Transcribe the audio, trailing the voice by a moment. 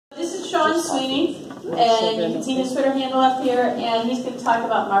Sean Sweeny, and you can see his Twitter handle up here, and he's going to talk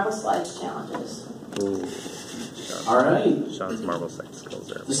about MarbleSlides challenges. Ooh. All right. Sean's MarbleSlides skills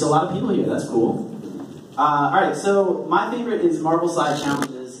there. There's a lot of people here. That's cool. All right, so my favorite is MarbleSlide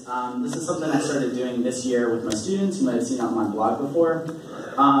challenges. This is something I started doing this year with my students. You might have seen it on my blog before.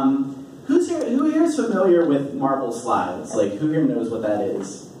 Who here is familiar with MarbleSlides? Like, who here knows what that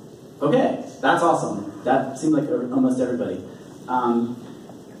is? Okay, that's awesome. That seemed like almost everybody.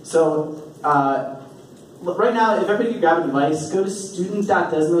 Right now, if everybody could grab a device, go to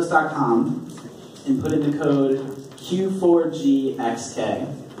student.desmos.com and put in the code Q4GXK.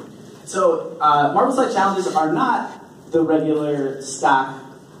 So, MarbleSlide challenges are not the regular stock,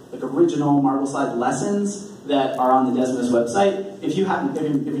 like original MarbleSlide lessons that are on the Desmos website. If you don't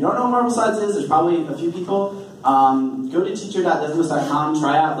know what MarbleSlides is, there's probably a few people. Go to teacher.desmos.com,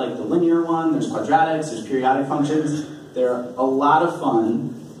 try out like the linear one, there's quadratics, there's periodic functions. They're a lot of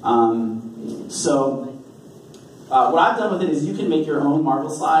fun. What I've done with it is you can make your own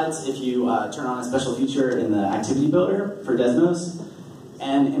MarbleSlides if you turn on a special feature in the activity builder for Desmos.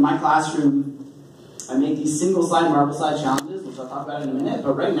 And in my classroom, I make these single slide MarbleSlide challenges, which I'll talk about in a minute.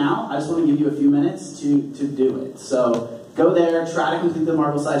 But right now, I just want to give you a few minutes to do it. So go there, try to complete the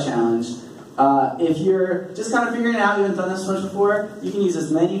MarbleSlide challenge. If you're just kind of figuring it out, you haven't done this much before, you can use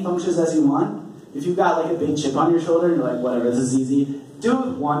as many functions as you want. If you've got like a big chip on your shoulder and you're like, whatever, this is easy, do it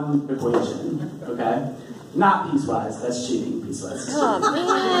with one equation, okay? Not piecewise, that's cheating, piecewise. Oh,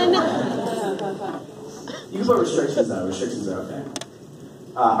 man. You can put restrictions though, restrictions are okay.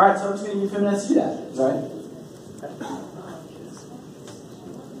 Alright, so I'm just going to give you a few minutes to do that, is that right?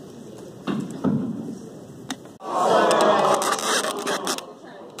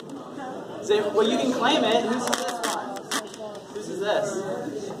 Well, you can claim it. Whose is this one? Whose is this?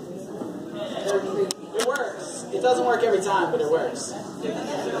 It works. It doesn't work every time, but it works.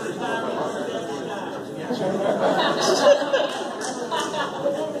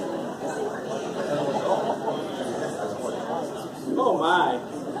 Oh my.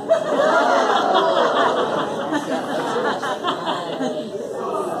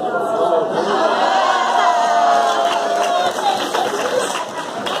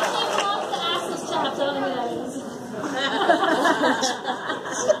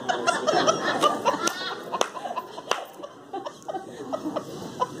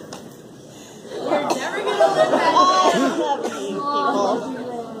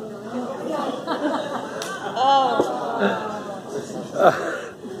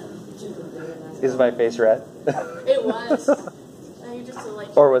 Is my face red? It was. Now you're just a light.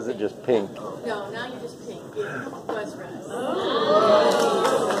 Or was it just pink? No, now you're just pink. It was red.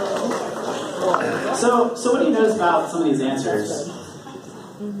 So what do you notice about some of these answers?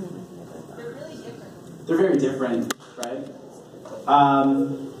 They're very different, right? How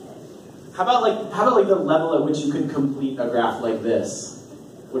about the level at which you could complete a graph like this?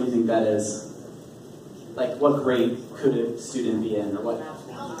 What do you think that is? Like, what grade could a student be in, or what math?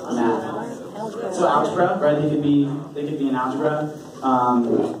 So algebra, right? They could be in algebra.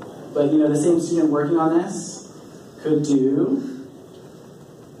 But you know, the same student working on this could do,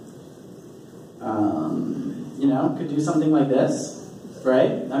 could do something like this,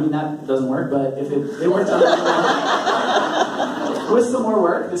 right? I mean, that doesn't work, but if it worked on with some more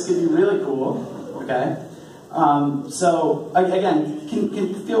work, this could be really cool. Okay. So again,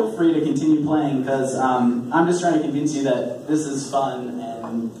 can feel free to continue playing because I'm just trying to convince you that this is fun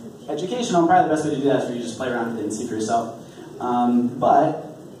and educational. And probably the best way to do that is for you to just play around with it and see for yourself. But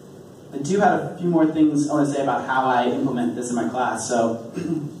I do have a few more things I want to say about how I implement this in my class. So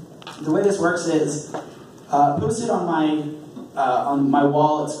the way this works is posted on my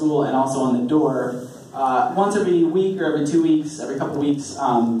wall at school and also on the door. Once every week or every 2 weeks, every couple weeks,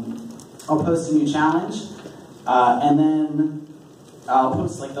 I'll post a new challenge. And then I'll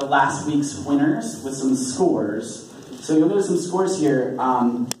post like the last week's winners with some scores. So you'll notice some scores here.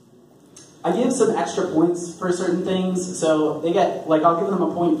 I give some extra points for certain things. So they get, like, I'll give them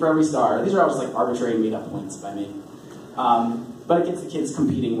a point for every star. These are all just like arbitrary made up points by me. But it gets the kids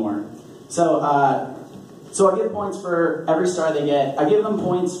competing more. So I give points for every star they get. I give them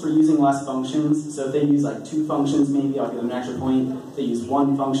points for using less functions. So if they use like 2 functions maybe, I'll give them an extra point. If they use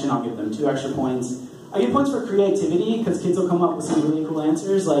 1 function, I'll give them 2 extra points. I give points for creativity, because kids will come up with some really cool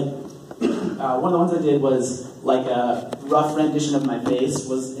answers. Like, one of the ones I did was, like, a rough rendition of my face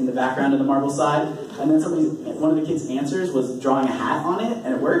was in the background of the MarbleSlide, and then one of the kids' answers was drawing a hat on it,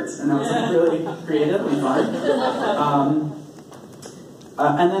 and it worked, and that was like really creative and fun.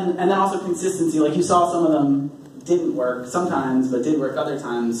 And then also consistency. Like, you saw some of them didn't work sometimes, but did work other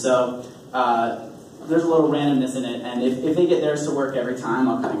times. So there's a little randomness in it, and if they get theirs to work every time,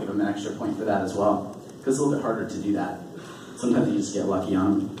 I'll kind of give them an extra point for that as well, because it's a little bit harder to do that. Sometimes you just get lucky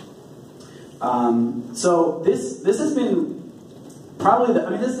on them. So this has been probably,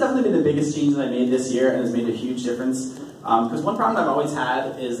 this has definitely been the biggest change that I made this year, and has made a huge difference. Because one problem I've always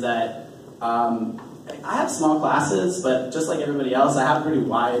had is that I have small classes, but just like everybody else, I have a pretty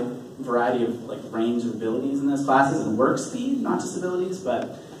wide variety of range of abilities in those classes, and work speed, not just abilities.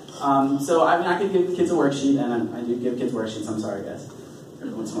 But so I could give kids a worksheet, and I do give kids worksheets. I'm sorry, guys.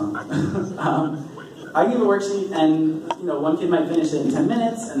 Every once in a while. I give a worksheet, and one kid might finish it in 10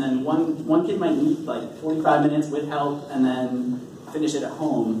 minutes, and then one kid might need 45 minutes with help, and then finish it at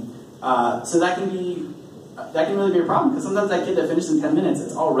home. So that can really be a problem, because sometimes that kid that finishes in 10 minutes,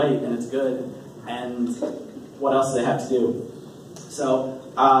 it's all right and it's good, and what else do they have to do? So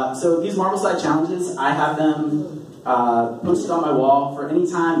these MarbleSlide challenges, I have them posted on my wall for any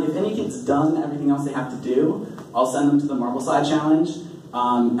time. If any kid's done everything else they have to do, I'll send them to the MarbleSlide challenge,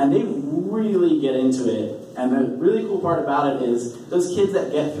 and they really get into it. And the really cool part about it is those kids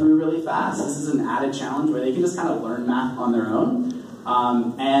that get through really fast, this is an added challenge where they can just kind of learn math on their own,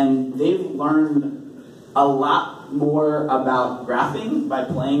 and they've learned a lot more about graphing by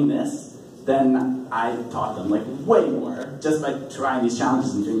playing this than I taught them, way more, just by trying these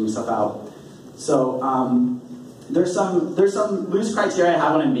challenges and figuring stuff out. So there's some loose criteria I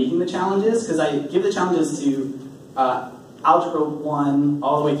have when I'm making the challenges, because I give the challenges to Algebra 1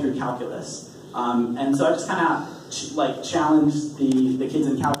 all the way through Calculus. And so I just kind of challenge the kids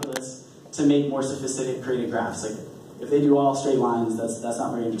in Calculus to make more sophisticated creative graphs. If they do all straight lines, that's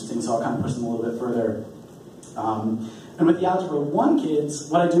not very interesting, so I'll kind of push them a little bit further. And with the Algebra 1 kids,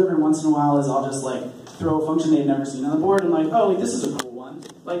 what I do every once in a while is I'll just throw a function they've never seen on the board and oh, this is a cool one.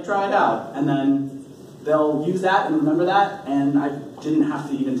 Try it out. And then they'll use that and remember that, and I didn't have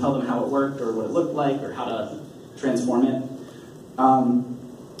to even tell them how it worked or what it looked like or how to transform it.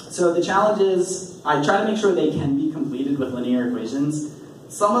 So the challenges, I try to make sure they can be completed with linear equations.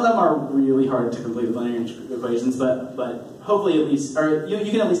 Some of them are really hard to complete with linear equations, but hopefully at least, or you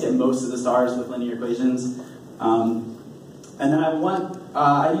can at least get most of the stars with linear equations. And then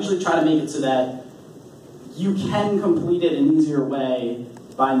I usually try to make it so that you can complete it in an easier way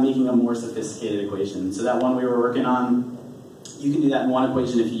by making a more sophisticated equation. So that one we were working on, you can do that in one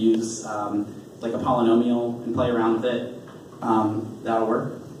equation if you use a polynomial and play around with it. That'll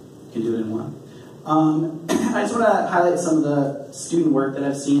work. You can do it in one. I just want to highlight some of the student work that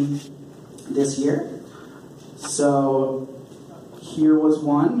I've seen this year. So here was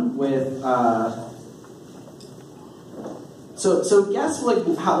one with so guess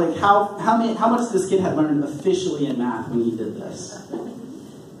how much this kid had learned officially in math when he did this.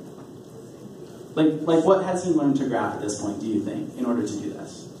 What has he learned to graph at this point, do you think, in order to do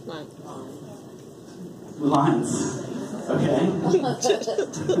this? Lines. Okay.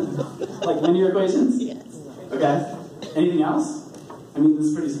 Linear equations? Yes. Okay. Anything else? This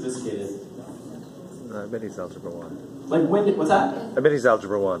is pretty sophisticated. I bet he's Algebra 1. What's that? I bet he's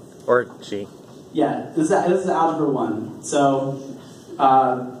Algebra 1. Or she. Yeah, this is Algebra 1. So,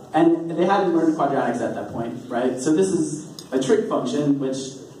 and they hadn't learned quadratics at that point, right? So this is a trig function, which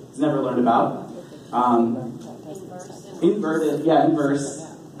is never learned about. Inverted, yeah, inverse.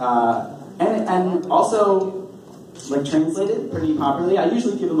 And also, translated pretty popularly. I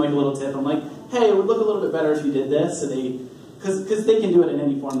usually give them a little tip. I'm hey, it would look a little bit better if you did this. So because they can do it in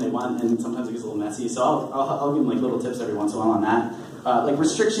any form they want, and sometimes it gets a little messy. So I'll give them little tips every once in a while on that.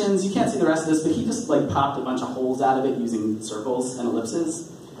 Restrictions, you can't see the rest of this, but he just popped a bunch of holes out of it using circles and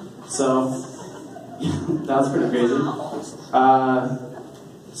ellipses. So that was pretty crazy.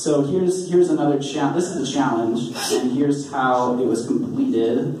 So here's another challenge. This is a challenge, and here's how it was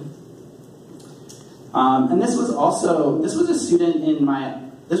completed. And this was a student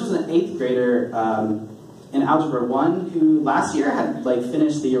this was an 8th grader in Algebra 1 who last year had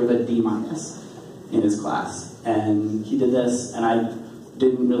finished the year with a D- in his class. And he did this, and I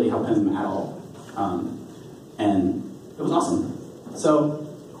didn't really help him at all. And it was awesome. So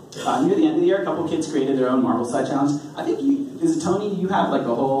near the end of the year, a couple kids created their own MarbleSlide challenge. I think is it Tony, you have a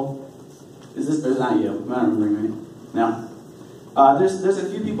whole, is this, or is that you? I'm not remembering right. No? There's a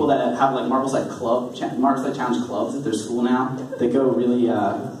few people that have MarbleSlide challenge clubs at their school now that go really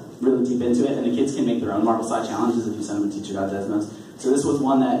deep into it, and the kids can make their own MarbleSlide challenges if you send them a teacher about Desmos. So this was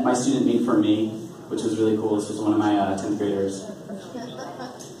one that my student made for me, which was really cool. This was one of my 10th graders.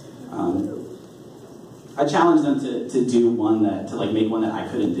 I challenged them to do one make one that I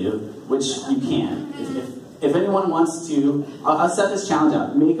couldn't do, which you can. If anyone wants to, I'll set this challenge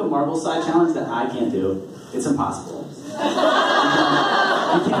out. Make a MarbleSlide challenge that I can't do. It's impossible. You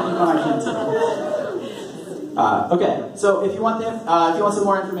can't do one I can't do. Okay, so if you want some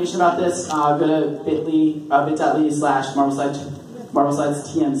more information about this, go to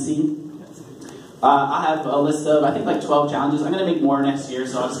bit.ly/MarbleSlides TMC. I have a list of, I think, like 12 challenges. I'm going to make more next year,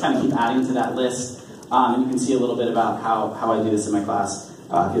 so I'll just kind of keep adding to that list. And you can see a little bit about how I do this in my class. If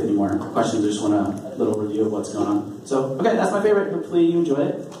you have any more questions or just want a little review of what's going on. So, okay, that's my favorite. Hopefully you enjoy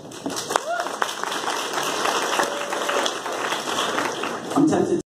it. I'm tempted